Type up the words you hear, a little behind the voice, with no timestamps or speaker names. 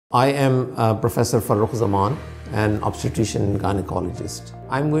I am Professor Farrukh Zaman, an obstetrician and gynecologist.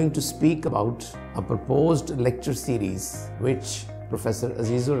 I'm going to speak about a proposed lecture series which Professor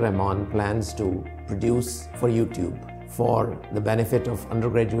Aziz-ur-Rehman plans to produce for YouTube for the benefit of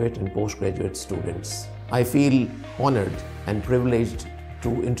undergraduate and postgraduate students. I feel honored and privileged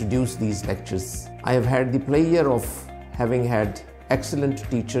to introduce these lectures. I have had the pleasure of having had excellent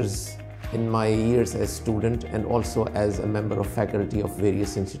teachers in my years as student and also as a member of faculty of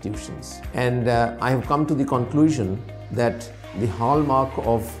various institutions. And I have come to the conclusion that the hallmark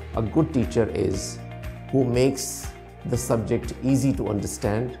of a good teacher is who makes the subject easy to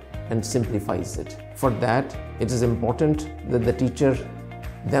understand and simplifies it. For that, it is important that the teacher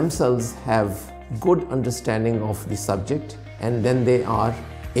themselves have good understanding of the subject, and then they are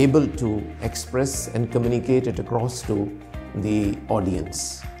able to express and communicate it across to the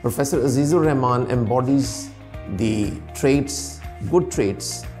audience. Professor Aziz-ur-Rehman embodies the traits, good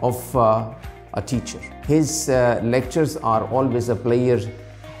traits of a teacher. His lectures are always a pleasure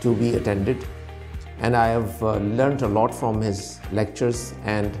to be attended, and I have learned a lot from his lectures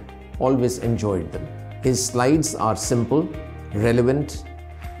and always enjoyed them. His slides are simple, relevant,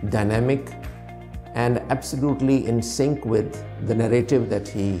 dynamic, and absolutely in sync with the narrative that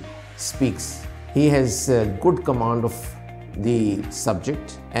he speaks. He has good command of the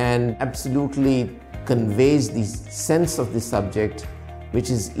subject and absolutely conveys the sense of the subject, which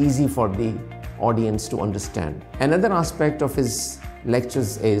is easy for the audience to understand. Another aspect of his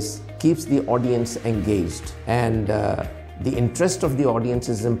lectures is keeps the audience engaged, and the interest of the audience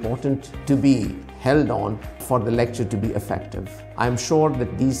is important to be held on for the lecture to be effective. I'm sure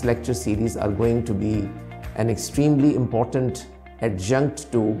that these lecture series are going to be an extremely important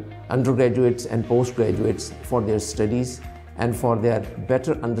adjunct to undergraduates and postgraduates for their studies and for their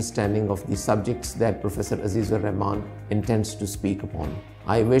better understanding of the subjects that Professor Aziz-ur-Rehman intends to speak upon.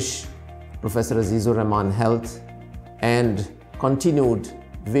 I wish Professor Aziz-ur-Rehman health and continued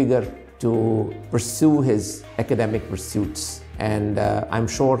vigor to pursue his academic pursuits, and I'm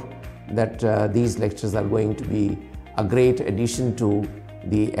sure that these lectures are going to be a great addition to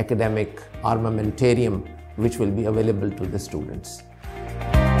the academic armamentarium which will be available to the students.